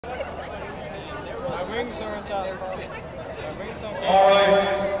All right,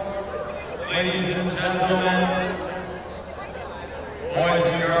 ladies and gentlemen, boys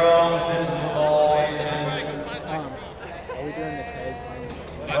and girls, all ages,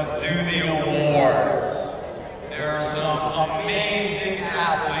 let's do the awards. There are some amazing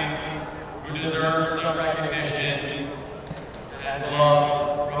athletes who deserve some recognition and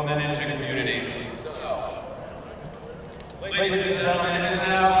love from the ninja community. So, ladies and gentlemen, it is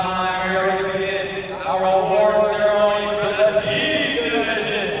now time we are going to begin our award ceremony for the team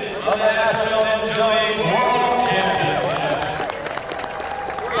division of the National Ninja League World Championships.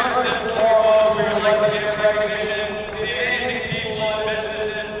 First and foremost, we would like to give recognition to the amazing people and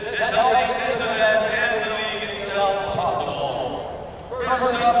businesses that help make this event and the league itself possible.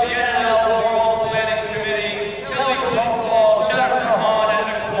 First up, the NNL World Planning Committee, Kelly Kofal, Jennifer Hahn, and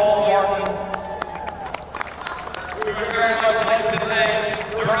Nicole Martin. We would very much like to thank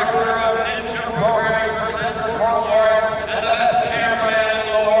the Director of Ninja Programming for Central Park Lawrence and the best cameraman in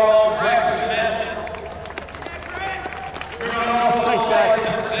the world, Greg Smith. We would also like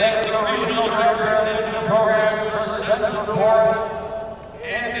to thank the Regional Director of Ninja Programs for Central Park,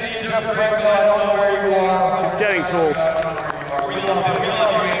 Anthony DeFranco. I don't know where you are. He's getting tools. We love you. We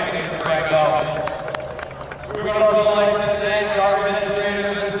love you, Anthony DeFranco. We would also like to thank our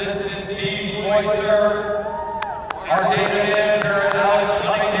administrative assistant, Dee Foyster, our data manager, Alex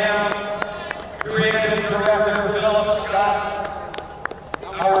Cunningham, creative director, Phil Scott,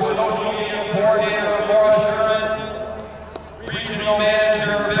 our social media coordinator, Laura Sherman, regional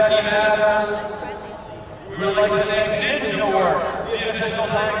manager, Becky Mathers. We would like to thank NinjaWorks, the official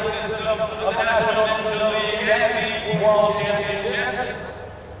planning system of National Ninja League and these World Championships.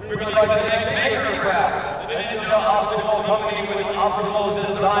 We would like to thank Makercraft, the Ninja Obstacle Company with obstacles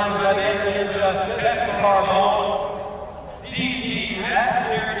designed by Maker Ninja, Carr, DG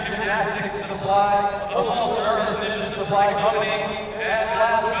Master Gymnastics Supply, the full service ninja supply company, and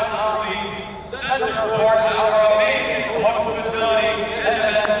last but not least, Center Court, our amazing host facility and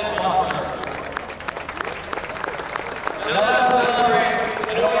event sponsor. And let's celebrate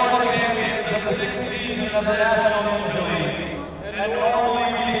the World Champions of the 6th season of the National Ninja League. And normally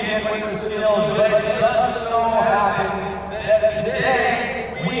we begin with the skills, but it does so happen that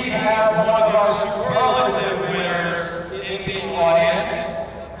today we have one of our superlative winners in the audience.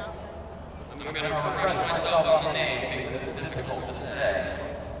 I'm going to refresh myself on the name because it's difficult to say.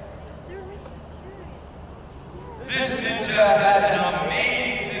 This ninja had an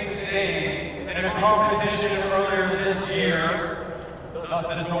amazing save in a competition earlier this year. Thus,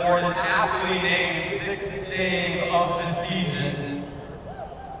 this award is aptly named 6th save of the season.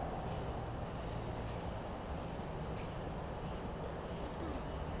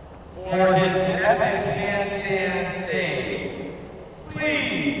 For his epic handstand save,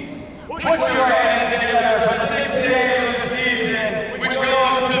 please put your hands together for the 6th save of the season, which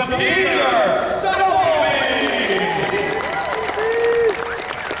goes to Peter Sophie!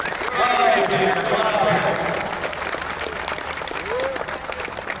 All right, Peter, come on up.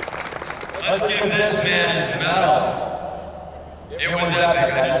 Let's give this man his medal. It was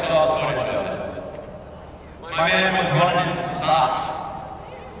epic. I just saw footage of it. My man was running in socks.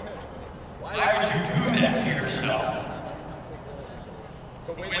 Why would you do that to yourself?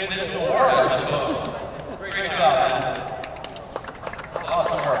 To win this award, I suppose. Great job, man.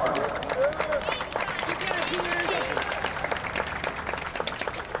 Awesome work.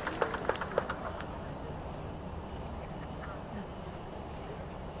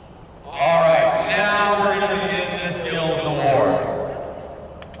 All right, now we're going to begin the Skills Award.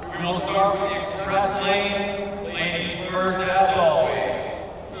 We will start with the express lane. Ladies first, as always.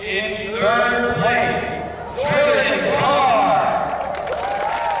 In third place, Carr.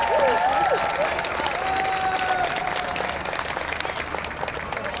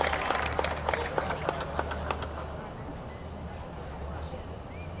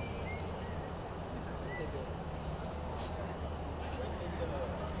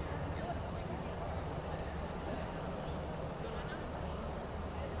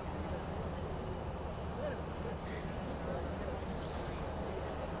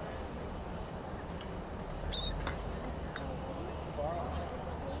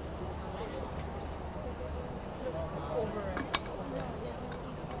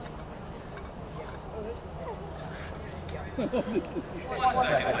 One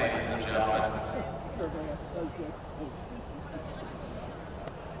second, ladies and gentlemen.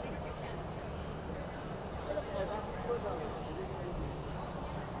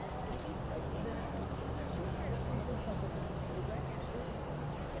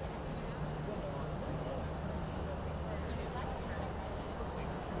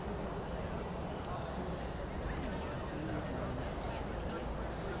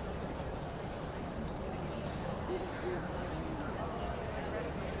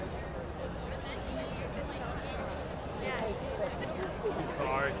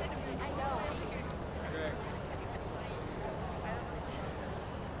 Sorry.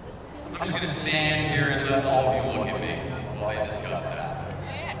 I'm just going to stand here and let all of you look at me while I discuss that.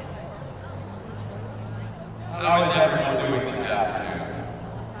 How is everyone doing this afternoon?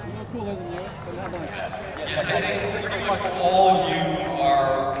 Yes, I think pretty much all of you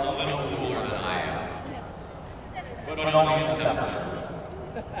are a little cooler than I am. But only in temperature.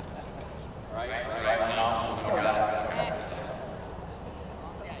 Right now,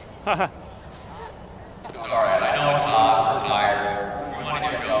 it's alright, I know it's hot, we're tired, we want to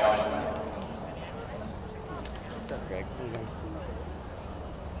get going. What's up, Greg?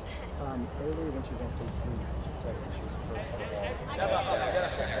 Earlier when she was on stage 3, she was first. Get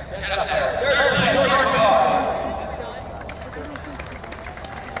up there. Third place, short car.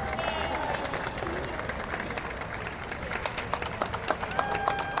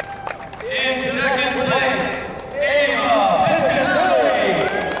 In second place, Ava Piscatelli.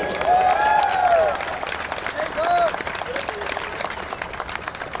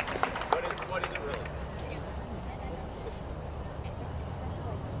 What is it really?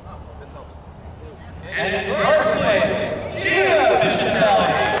 This helps. And in first place, Gina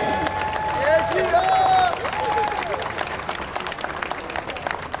Piscatelli. Yeah, Gina!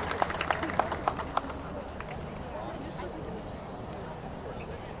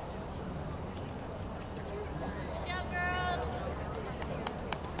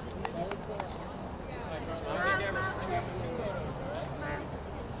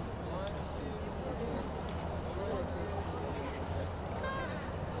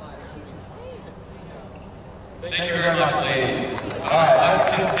 Thank you very much, ladies. All right, let's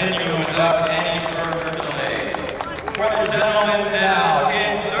continue without any further delays. For the gentlemen now,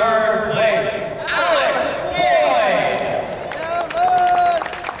 in third place, Alex Boyd.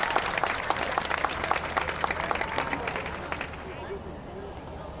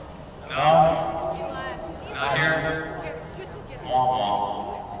 No? Not here?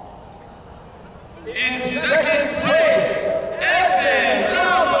 In second place, Evan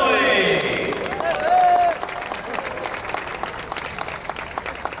Lovely.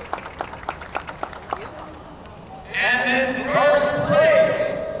 And in first place,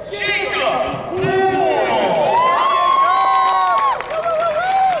 Jacob Poole.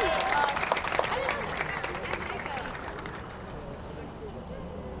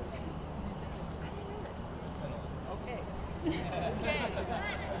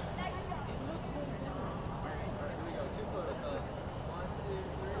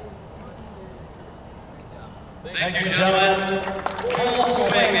 Thank you, gentlemen. Full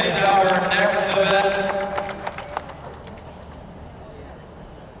swing is our next event.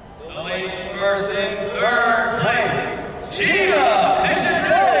 The ladies first in third place, Gina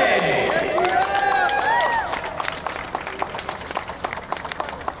Piscatelli.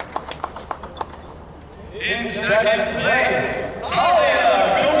 In second place, Talia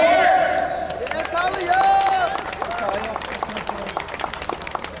Gewertz.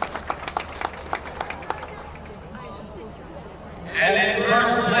 And in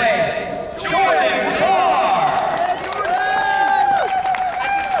first place, Jordan Carr.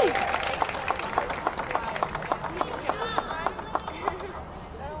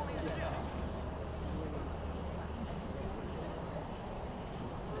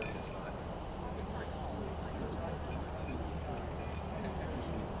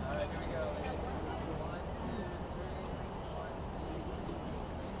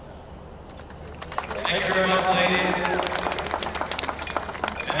 Thank you very much, ladies.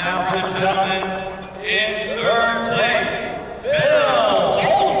 And now for the gentlemen in third place, Phil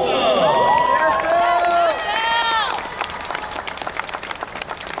Olson.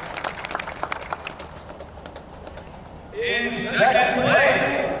 In second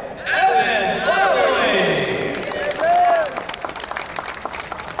place, Evan Lovely.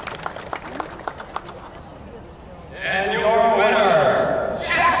 And your winner,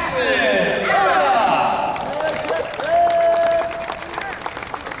 Jackson Urdas.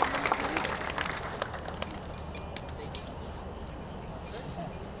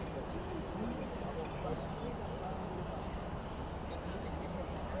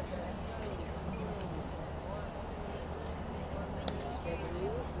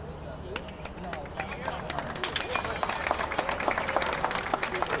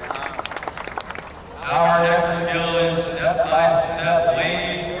 Our next skill is step-by-step.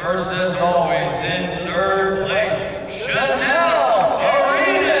 Ladies first as always. In third place, Chanel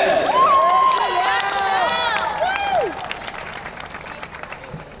Arenas.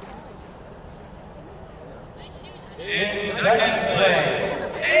 In second place,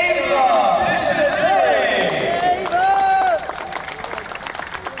 Ava Piscatelli.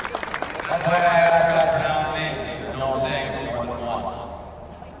 That's why I ask how to pronounce names, because no I'm saying it more than once.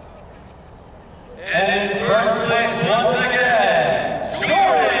 And in first place, once again,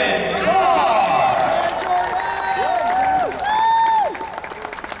 Jordan Carr.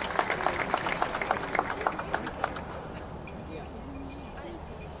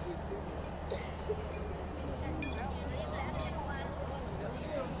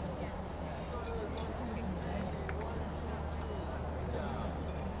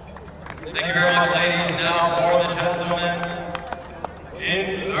 Thank you very much, ladies. Now for the gentlemen. In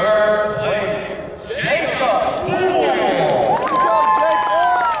third place, Jacob Poole.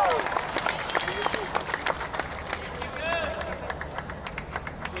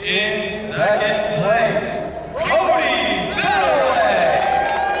 In second place, Cody Middleway.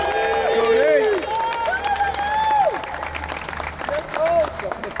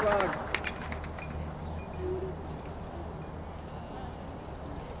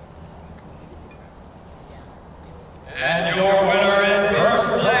 And your winner in first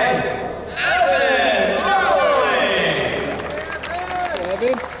place, Evan Lowry.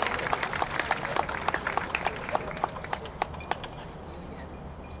 Evan.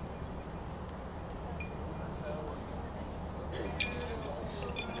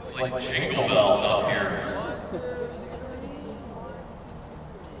 It's like jingle bells up here.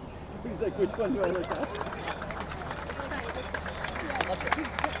 He's like, which one do I look at?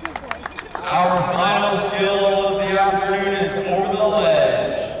 Our final skill of the afternoon is over the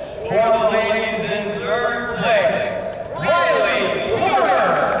ledge. For the ladies in third place, Riley Porter.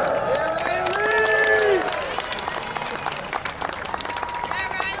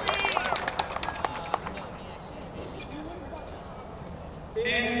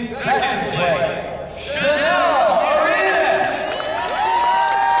 In second place, Chanel Arenas.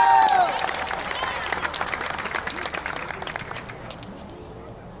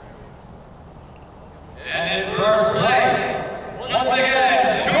 And in first place, once again,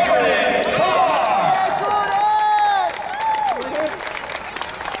 Jordan Carr.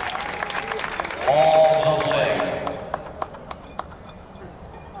 All the way.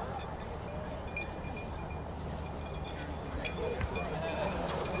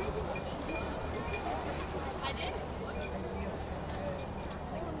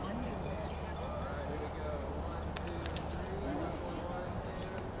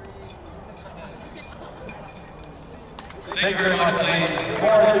 Thank you very much, ladies.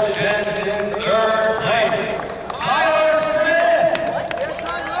 For the gents in third place, Tyler Smith.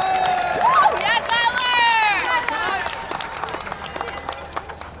 Yes, Tyler!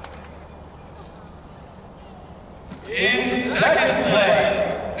 In second place,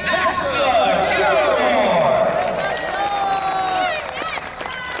 Nacssa Garemore.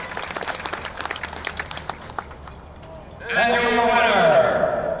 And your winner,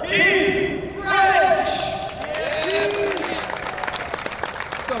 Keith French.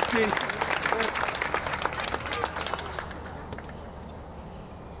 Stop, Keith.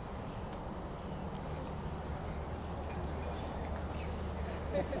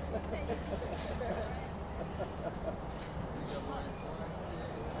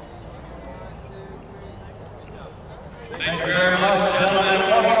 Thank you very much, gentlemen.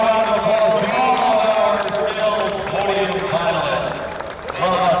 One more round of applause to all of our skilled podium finalists.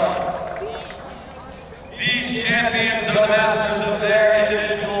 Well done. These champions are the masters of their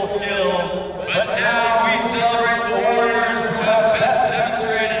individual skills, but now we celebrate the warriors who have best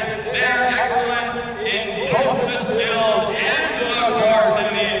demonstrated their excellence in both the skills and the course in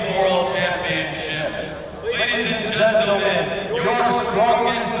these world championships. Ladies and gentlemen, your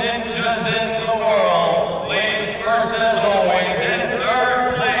strongest ninjas in the world. Ladies first as always, in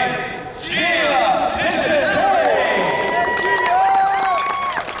third place, Gia Piscitori.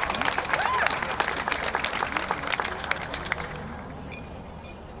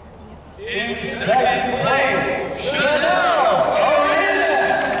 In second place, Chanel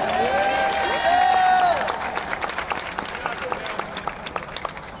Arenas.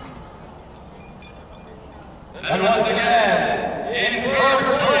 And once again, in first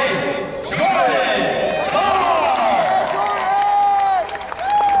place, Jordan Carr.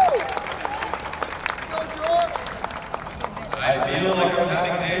 I feel like I'm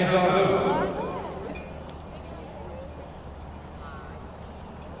having deja vu.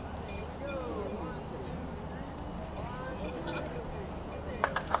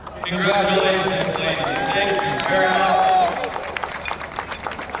 Congratulations, ladies. Thank you very much.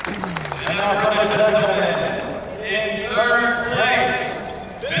 And now for the gentlemen, in third place,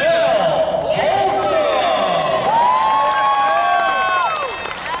 Bill Olson.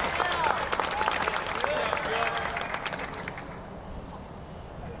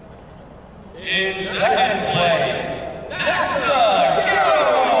 In second place, Nacssa,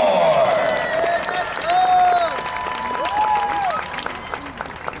 Garemore.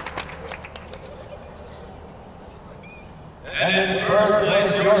 And in first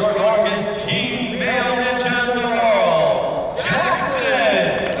place, your strongest team male ninja in the world,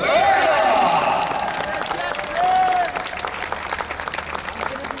 Jackson Burgos.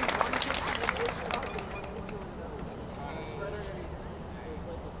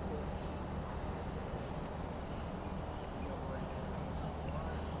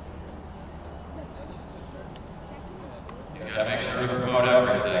 He's got to make sure to promote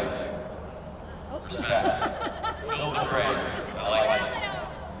everything. Respect. Build the brand. I like it.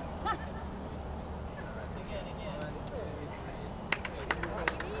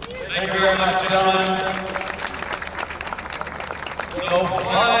 Thank you very much, gentlemen. So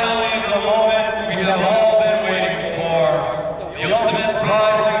finally, the moment we have all been waiting for. The ultimate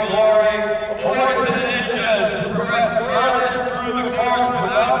prize and glory, awarded to the ninjas who progressed farthest through the course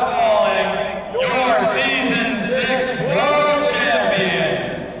without falling. Your Season 6 World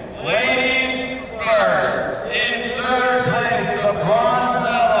Champions. Ladies first. In third place, the bronze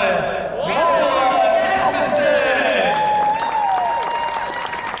medalist, Nacssa.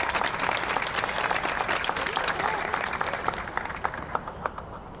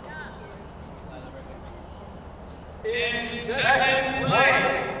 In second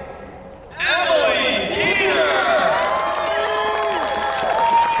place,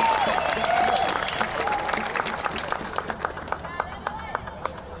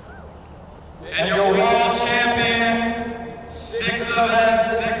 and your world champion, 6 events,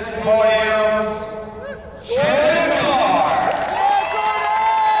 6 podiums, Carr.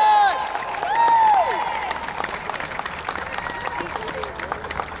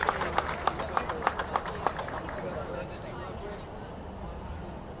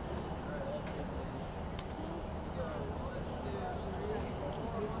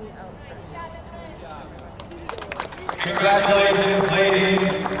 Congratulations,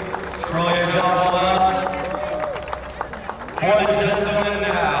 ladies. Truly a gentleman. Boys and gentlemen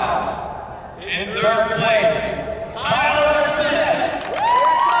now. In third place,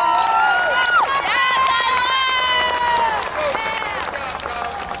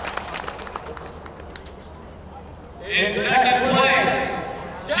 in second place,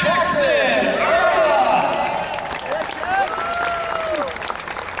 Jackson Burgos.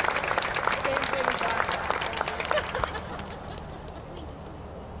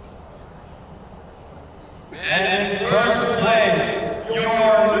 And in first place,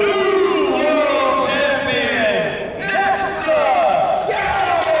 your new world champion, Nacssa,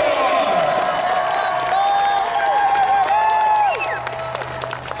 Garemore.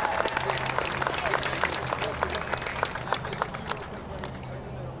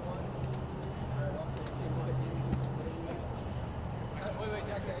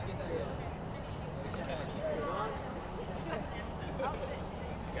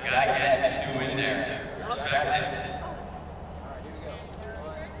 Gotta get the 2 in there. Respect it.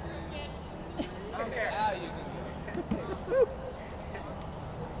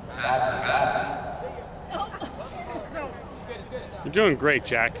 Faster. You're doing great,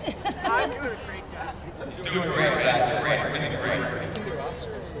 Jack. I'm doing a great job. He's doing great, guys. It's great. It's going to be great.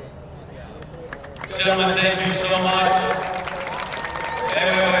 Gentlemen, thank you so much. Wait.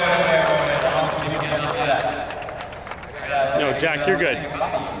 I must keep getting up that. No, Jack, you're good.